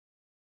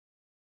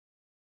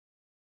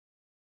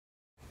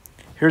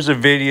Here's a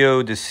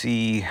video to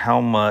see how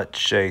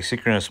much a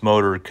synchronous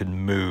motor could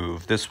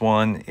move. This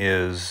one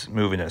is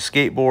moving a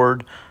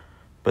skateboard,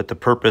 but the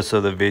purpose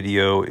of the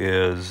video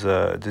is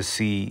to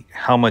see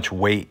how much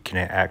weight can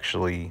it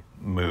actually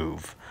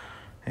move.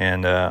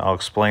 And I'll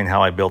explain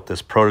how I built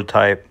this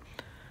prototype,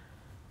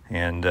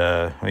 and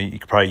you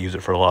could probably use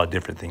it for a lot of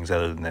different things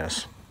other than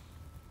this.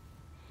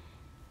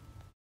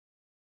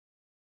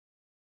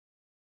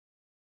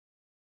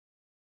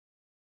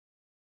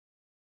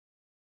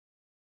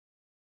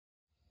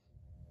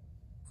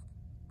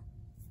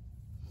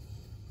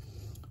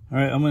 All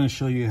right, I'm going to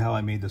show you how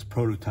I made this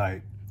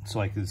prototype so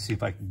I could see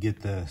if I could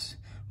get this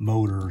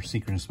motor,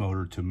 synchronous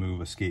motor, to move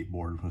a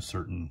skateboard with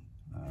certain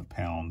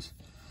pounds.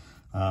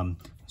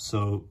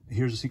 So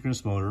here's a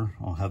synchronous motor.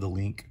 I'll have the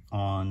link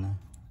on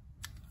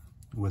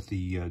with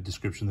the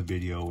description of the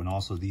video, and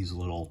also these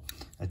little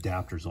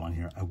adapters on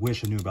here. I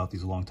wish I knew about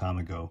these a long time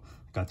ago.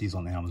 I got these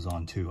on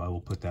Amazon too. I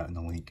will put that in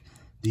the link.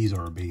 These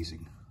are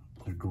amazing.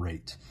 They're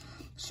great.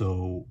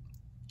 So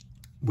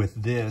with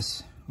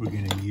this, we're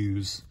going to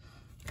use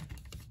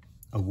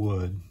a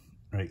wood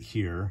right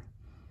here.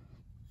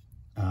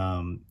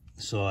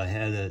 So I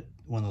had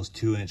one of those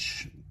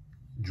 2-inch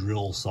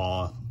drill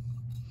saw,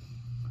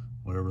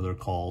 whatever they're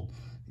called,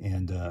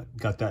 and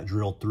got that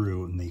drilled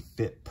through, and they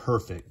fit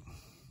perfect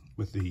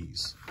with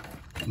these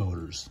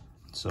motors.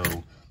 So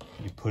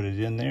you put it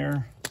in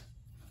there,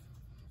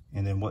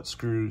 and then what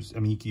screws, I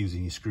mean, you can use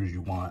any screws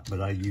you want,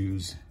 but I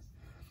use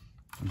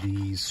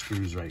these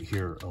screws right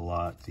here a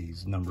lot,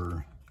 these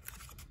number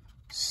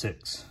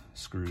 6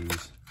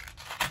 screws.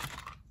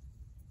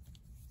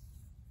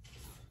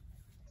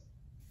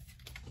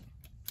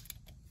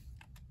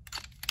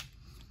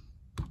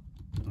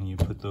 And you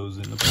put those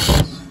into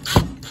place.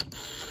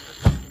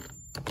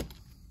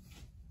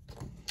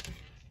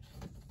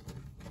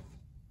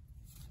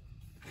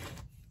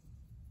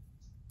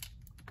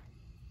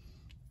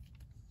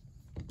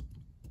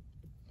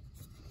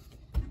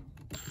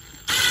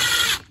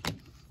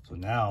 So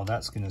now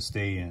that's going to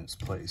stay in its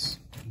place.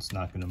 It's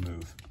not going to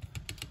move.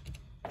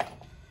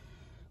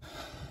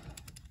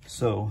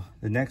 So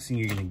the next thing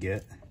you're going to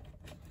get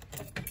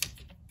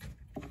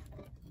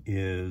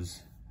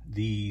is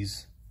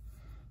these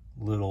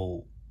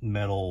little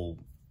metal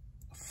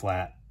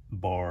flat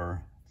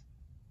bar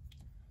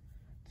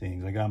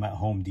things. I got them at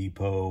Home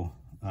Depot.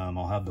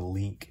 I'll have the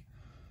link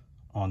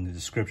on the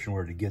description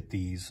where to get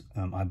these.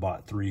 I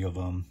bought 3 of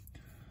them,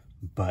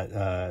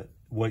 but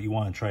what you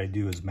want to try to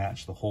do is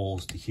match the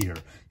holes to here.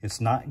 It's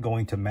not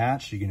going to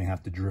match. You're going to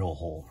have to drill a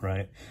hole,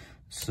 right?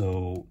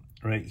 So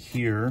right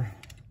here,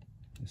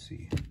 let's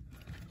see,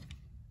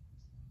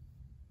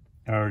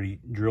 I already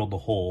drilled the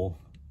hole.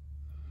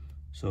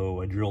 So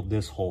I drilled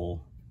this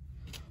hole.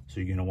 So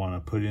you're going to want to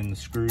put in the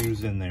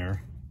screws in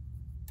there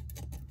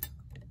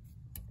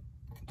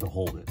to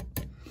hold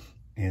it.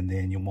 And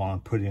then you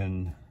want to put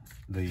in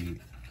the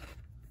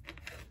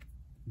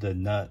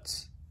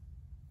nuts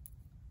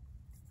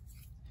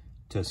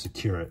to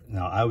secure it.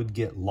 Now I would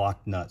get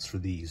lock nuts for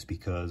these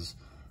because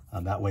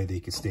that way they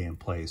could stay in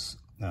place.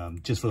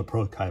 Just for the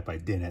prototype I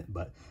didn't,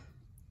 but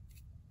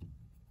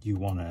you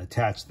want to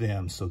attach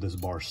them so this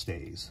bar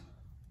stays.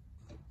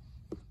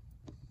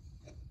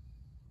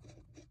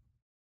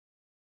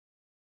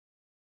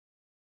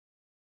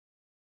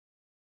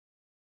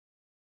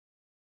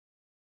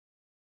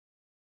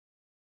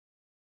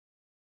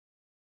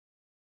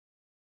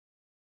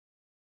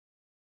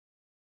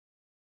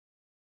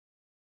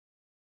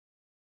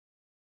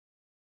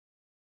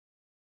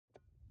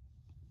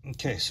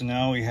 Okay, so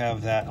now we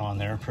have that on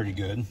there pretty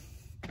good.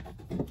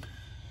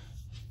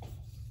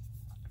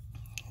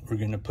 We're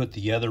going to put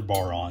the other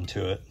bar onto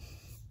it.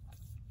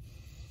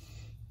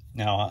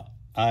 Now,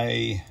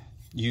 I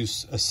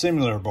use a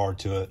similar bar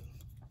to it,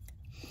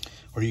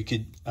 or you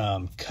could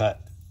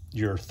cut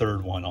your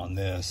third one on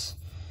this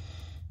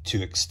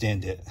to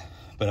extend it.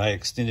 But I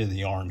extended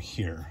the arm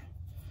here,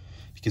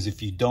 because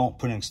if you don't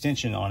put an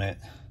extension on it,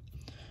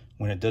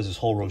 when it does this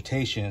whole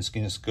rotation, it's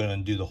going to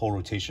do the whole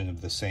rotation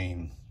of the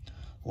same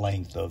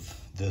length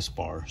of this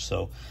bar.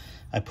 So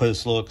I put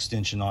this little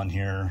extension on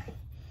here.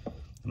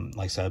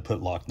 Like I said, I put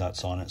lock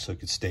nuts on it so it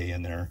could stay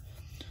in there.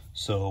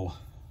 So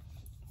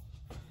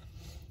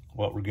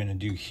what we're going to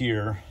do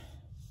here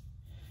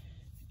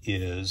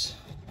is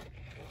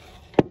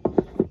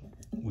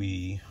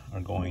we are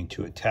going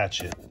to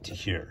attach it to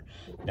here.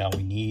 Now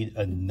we need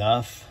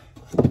enough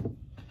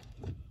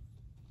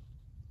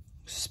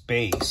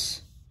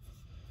space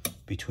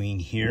between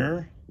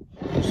here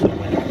so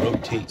when it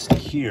rotates to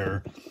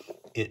here,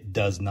 it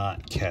does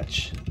not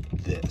catch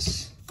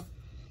this.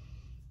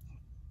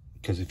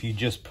 Because if you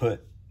just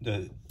put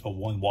a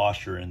one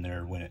washer in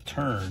there, when it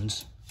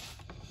turns,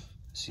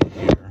 see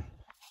here,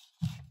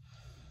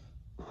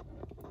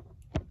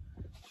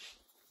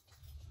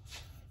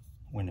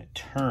 when it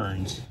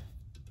turns,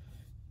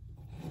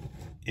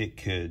 it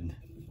could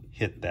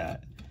hit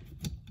that.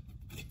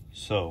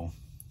 So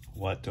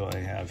what do I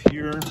have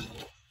here?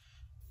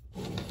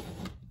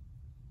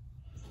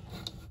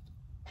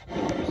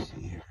 Let's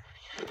see here.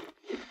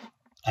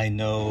 I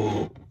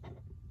know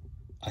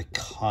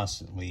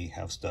constantly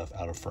have stuff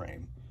out of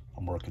frame.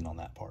 I'm working on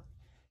that part.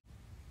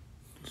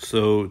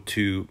 So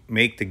to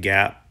make the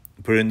gap,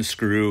 put in the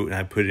screw, and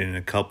I put in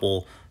a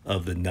couple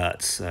of the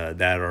nuts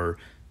that are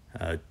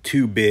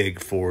too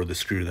big for the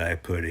screw that I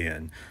put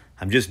in.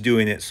 I'm just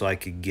doing it so I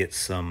could get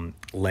some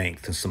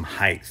length and some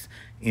height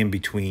in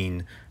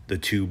between the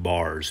two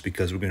bars,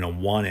 because we're going to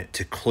want it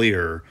to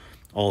clear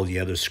all the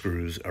other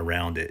screws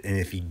around it. And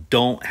if you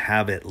don't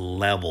have it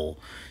level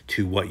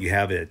to what you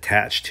have it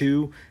attached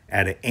to,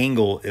 at an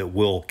angle it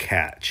will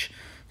catch.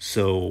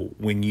 So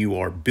when you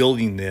are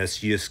building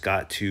this, you just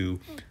got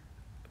to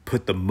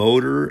put the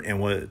motor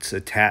and what it's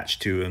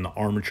attached to in the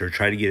armature,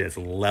 try to get it as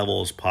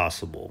level as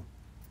possible.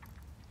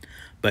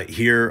 But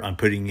here I'm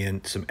putting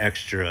in some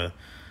extra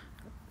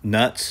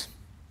nuts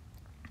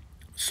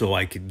so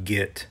I could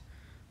get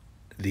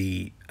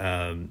the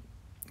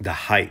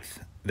height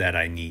that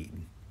I need.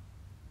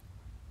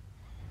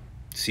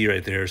 See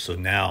right there? So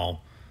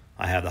now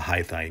I have the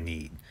height I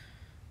need.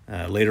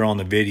 Later on in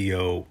the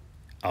video,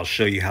 I'll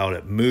show you how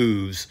it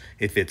moves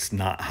if it's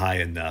not high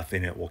enough,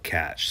 and it will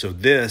catch. So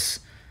this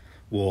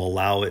will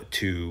allow it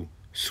to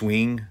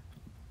swing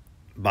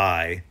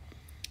by,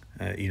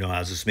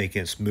 as it's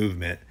making its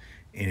movement,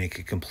 and it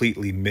could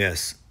completely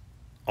miss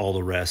all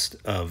the rest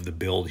of the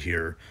build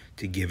here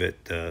to give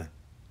it the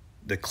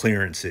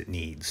clearance it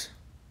needs.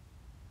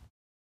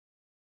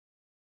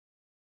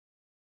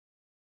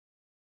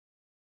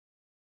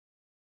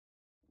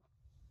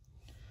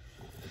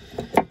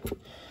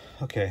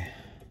 Okay.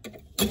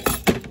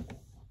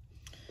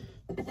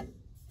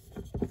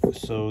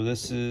 So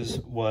this is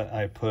what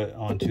I put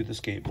onto the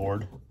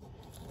skateboard.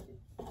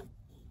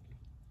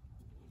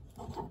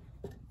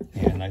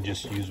 And I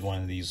just used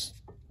one of these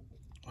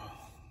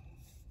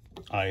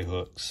eye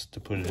hooks to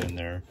put it in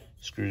there,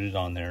 screwed it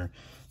on there.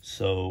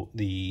 So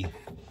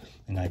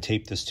and I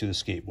taped this to the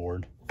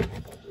skateboard.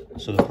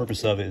 So the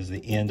purpose of it is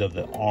the end of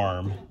the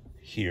arm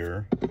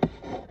here.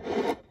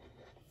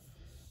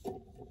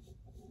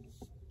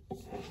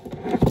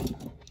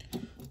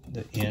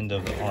 The end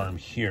of the arm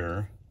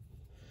here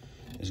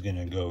is going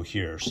to go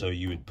here. So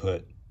you would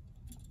put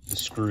the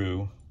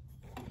screw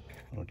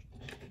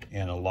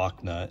and a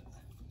lock nut.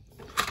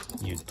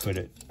 You'd put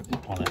it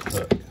on that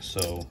hook.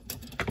 So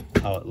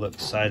how it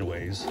looks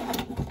sideways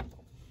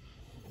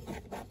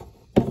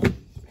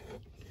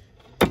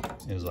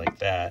is like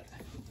that.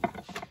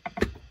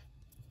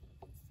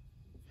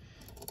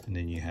 And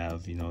then you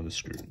have, the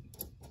screw,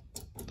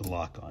 the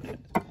lock on it.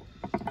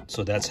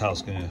 So that's how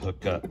it's going to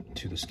hook up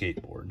to the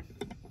skateboard.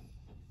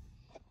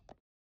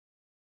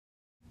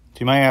 So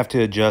you might have to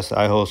adjust the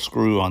eye-hole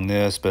screw on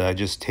this, but I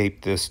just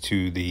taped this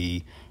to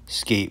the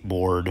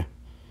skateboard.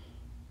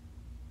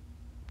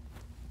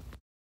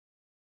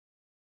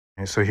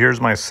 And so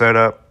here's my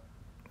setup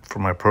for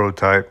my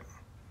prototype,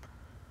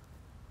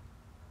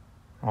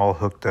 all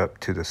hooked up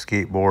to the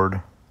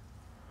skateboard.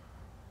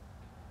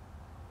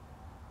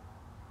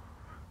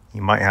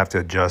 You might have to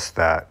adjust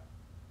that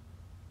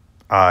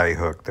eye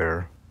hook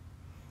there.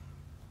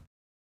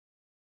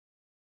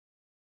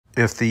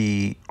 If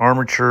the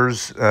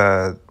armatures,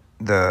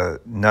 the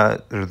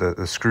nut or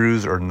the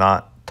screws are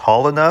not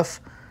tall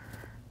enough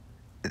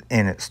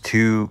and it's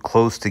too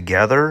close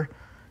together,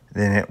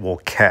 then it will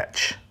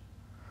catch.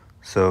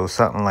 So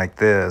something like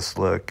this,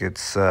 look,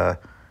 it's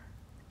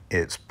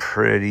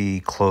pretty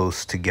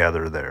close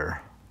together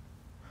there.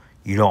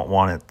 You don't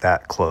want it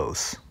that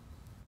close.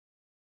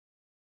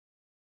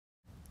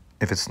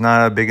 If it's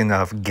not a big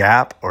enough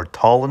gap or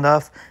tall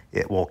enough,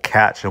 it will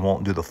catch and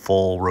won't do the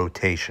full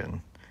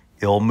rotation.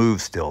 It'll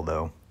move still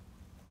though.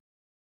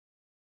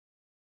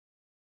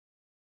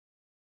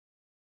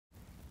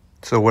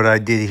 So what I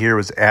did here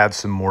was add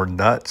some more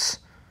nuts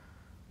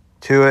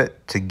to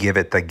it to give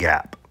it the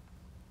gap.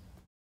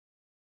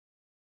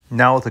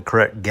 Now with the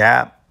correct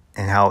gap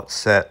and how it's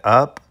set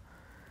up,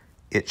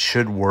 it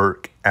should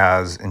work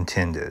as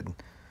intended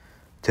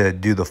to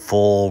do the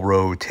full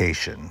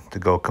rotation, to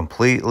go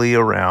completely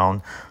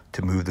around,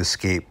 to move the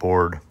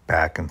skateboard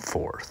back and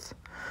forth.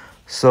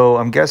 So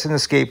I'm guessing the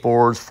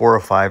skateboard's 4 or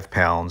 5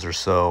 pounds or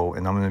so,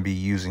 and I'm going to be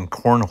using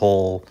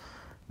cornhole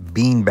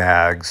bean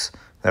bags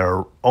that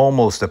are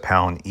almost a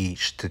pound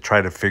each to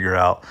try to figure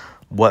out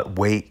what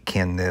weight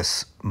can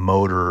this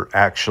motor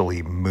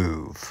actually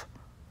move.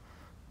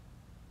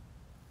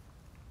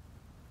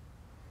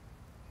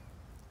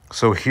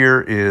 So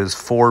here is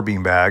 4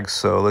 bean bags,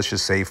 so let's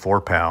just say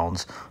 4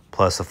 pounds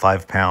plus a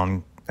 5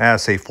 pound,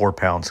 say 4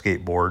 pound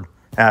skateboard.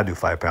 I'll do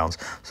 5 pounds.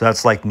 So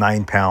that's like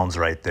 9 pounds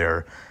right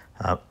there.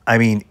 I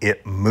mean,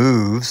 it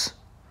moves.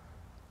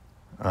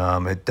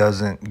 It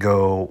doesn't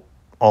go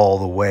all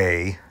the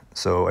way.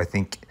 So I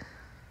think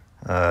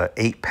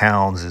 8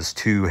 pounds is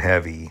too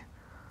heavy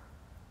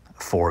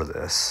for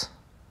this.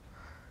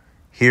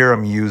 Here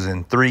I'm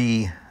using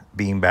 3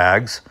 bean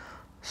bags.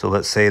 So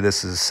let's say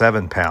this is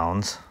 7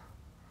 pounds.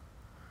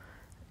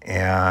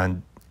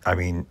 And I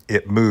mean,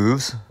 it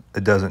moves.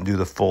 It doesn't do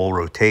the full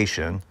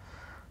rotation,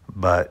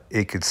 but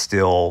it could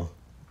still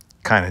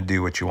kind of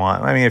do what you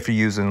want. I mean, if you're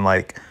using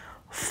like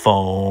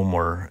foam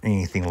or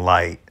anything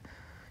light,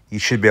 you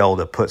should be able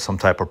to put some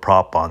type of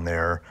prop on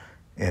there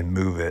and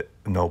move it,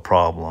 no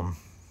problem.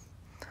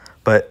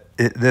 But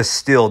this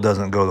still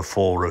doesn't go the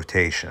full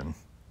rotation.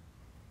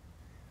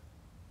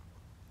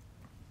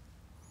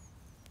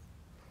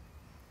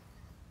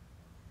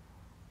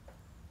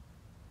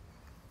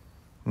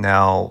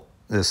 Now,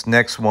 this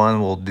next one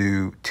will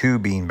do 2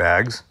 bean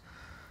bags.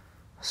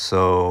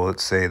 So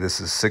let's say this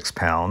is 6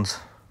 pounds.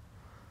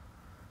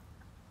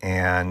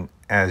 And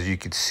as you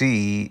can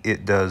see,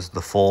 it does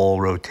the full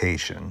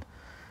rotation.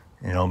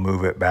 And it'll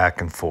move it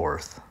back and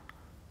forth.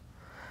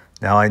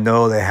 Now, I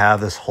know they have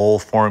this whole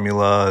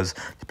formulas,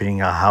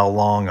 depending on how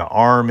long an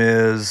arm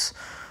is,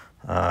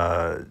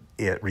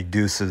 it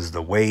reduces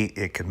the weight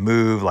it can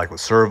move, like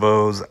with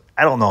servos.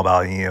 I don't know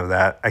about any of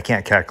that. I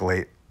can't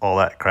calculate all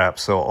that crap.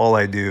 So all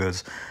I do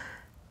is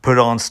put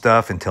on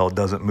stuff until it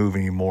doesn't move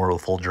anymore the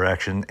full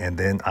direction, and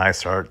then I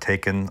start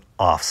taking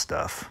off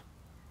stuff.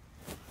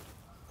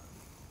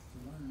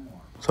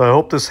 So I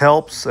hope this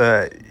helps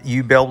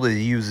you be able to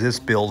use this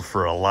build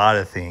for a lot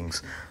of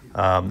things.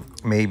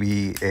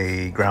 Maybe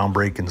a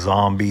groundbreaking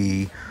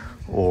zombie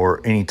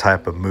or any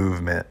type of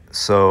movement.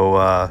 So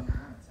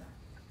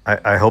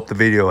I hope the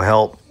video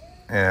helped.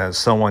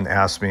 Someone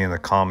asked me in the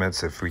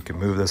comments if we can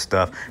move this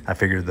stuff. I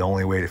figured the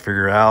only way to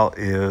figure out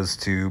is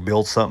to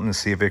build something and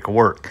see if it can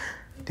work.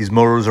 These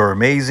motors are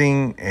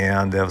amazing,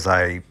 and as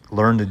I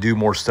learn to do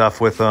more stuff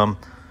with them,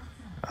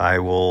 I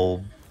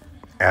will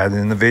add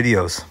in the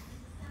videos.